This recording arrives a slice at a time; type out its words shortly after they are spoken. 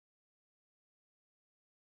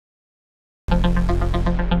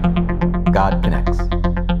God connects.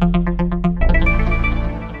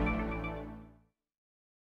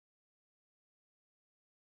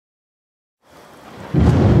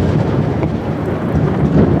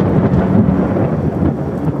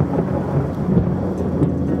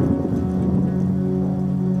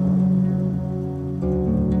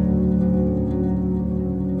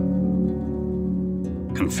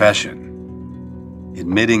 Confession.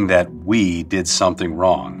 Admitting that we did something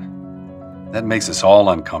wrong. That makes us all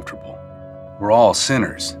uncomfortable. We're all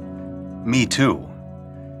sinners. Me too.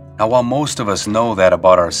 Now, while most of us know that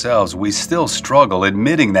about ourselves, we still struggle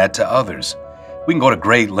admitting that to others. We can go to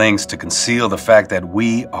great lengths to conceal the fact that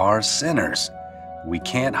we are sinners. We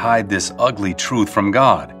can't hide this ugly truth from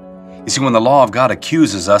God. You see, when the law of God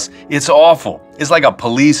accuses us, it's awful. It's like a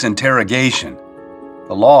police interrogation.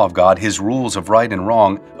 The law of God, His rules of right and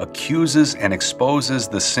wrong, accuses and exposes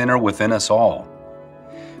the sinner within us all.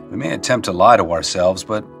 We may attempt to lie to ourselves,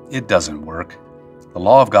 but it doesn't work. The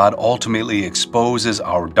law of God ultimately exposes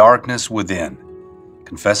our darkness within.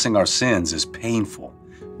 Confessing our sins is painful.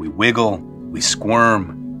 We wiggle, we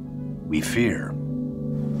squirm, we fear.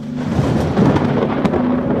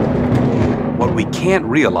 What we can't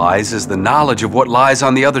realize is the knowledge of what lies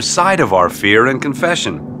on the other side of our fear and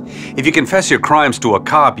confession. If you confess your crimes to a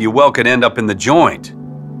cop, you well could end up in the joint.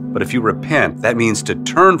 But if you repent, that means to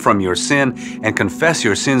turn from your sin and confess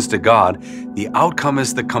your sins to God. The outcome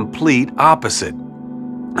is the complete opposite.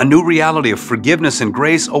 A new reality of forgiveness and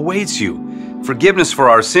grace awaits you. Forgiveness for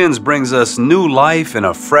our sins brings us new life and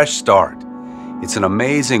a fresh start. It's an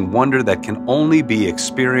amazing wonder that can only be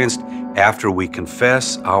experienced after we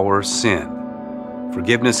confess our sin.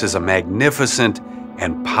 Forgiveness is a magnificent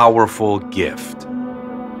and powerful gift.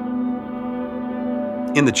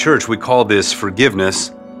 In the church, we call this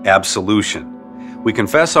forgiveness absolution. We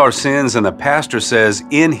confess our sins, and the pastor says,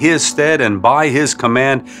 in his stead and by his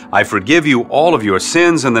command, I forgive you all of your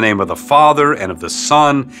sins in the name of the Father and of the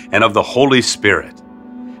Son and of the Holy Spirit.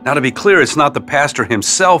 Now, to be clear, it's not the pastor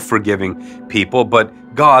himself forgiving people,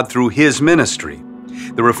 but God through his ministry.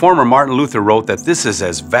 The reformer Martin Luther wrote that this is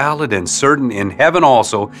as valid and certain in heaven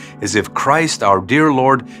also as if Christ, our dear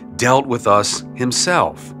Lord, dealt with us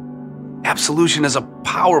himself. Absolution is a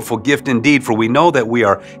powerful gift indeed, for we know that we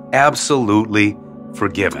are absolutely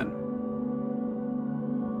forgiven.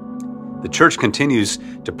 The church continues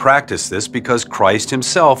to practice this because Christ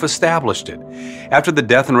himself established it. After the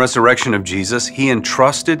death and resurrection of Jesus, he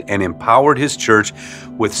entrusted and empowered his church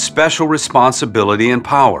with special responsibility and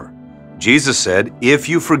power. Jesus said, if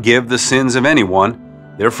you forgive the sins of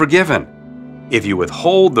anyone, they're forgiven. If you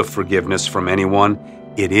withhold the forgiveness from anyone,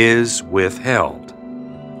 it is withheld.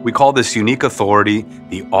 We call this unique authority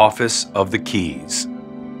the office of the keys.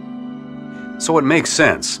 So it makes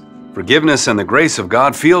sense. Forgiveness and the grace of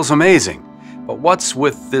God feels amazing. But what's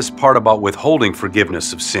with this part about withholding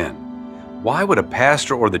forgiveness of sin? Why would a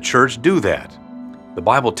pastor or the church do that? The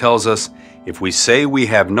Bible tells us, if we say we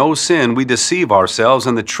have no sin, we deceive ourselves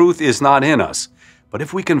and the truth is not in us. But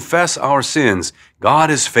if we confess our sins, God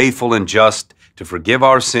is faithful and just to forgive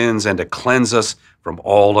our sins and to cleanse us from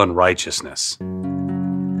all unrighteousness.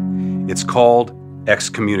 It's called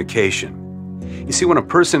excommunication. You see, when a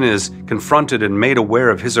person is confronted and made aware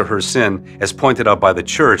of his or her sin, as pointed out by the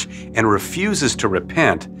church, and refuses to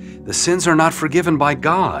repent, the sins are not forgiven by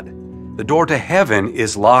God. The door to heaven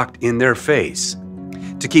is locked in their face.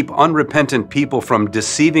 To keep unrepentant people from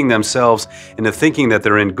deceiving themselves into thinking that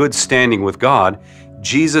they're in good standing with God,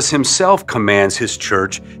 Jesus himself commands his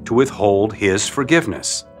church to withhold his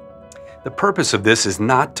forgiveness. The purpose of this is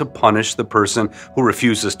not to punish the person who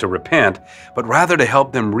refuses to repent, but rather to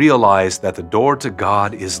help them realize that the door to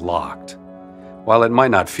God is locked. While it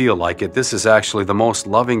might not feel like it, this is actually the most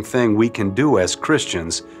loving thing we can do as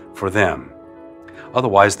Christians for them.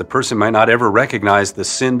 Otherwise, the person might not ever recognize the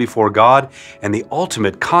sin before God and the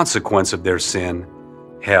ultimate consequence of their sin,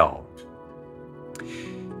 hell.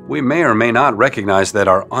 We may or may not recognize that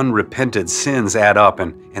our unrepented sins add up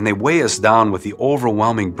and they weigh us down with the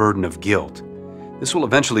overwhelming burden of guilt. This will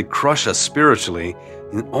eventually crush us spiritually,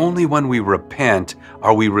 and only when we repent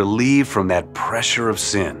are we relieved from that pressure of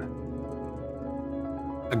sin.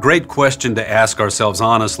 A great question to ask ourselves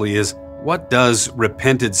honestly is, what does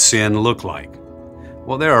repented sin look like?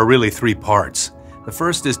 Well, there are really three parts. The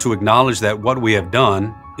first is to acknowledge that what we have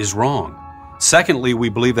done is wrong. Secondly, we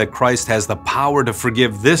believe that Christ has the power to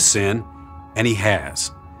forgive this sin, and He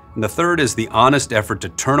has. And the third is the honest effort to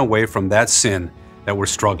turn away from that sin that we're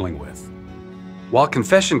struggling with. While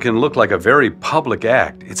confession can look like a very public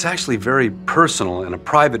act, it's actually very personal and a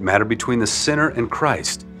private matter between the sinner and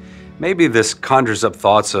Christ. Maybe this conjures up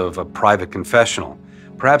thoughts of a private confessional.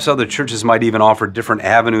 Perhaps other churches might even offer different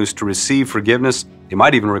avenues to receive forgiveness. They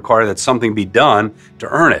might even require that something be done to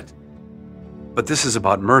earn it. But this is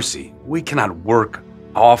about mercy. We cannot work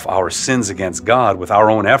off our sins against God with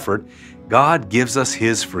our own effort. God gives us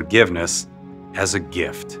His forgiveness as a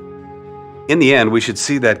gift. In the end, we should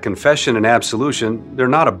see that confession and absolution, they're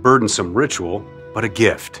not a burdensome ritual, but a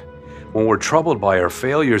gift. When we're troubled by our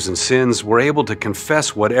failures and sins, we're able to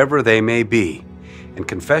confess whatever they may be. And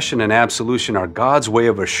confession and absolution are God's way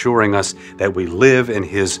of assuring us that we live in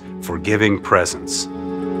His forgiving presence.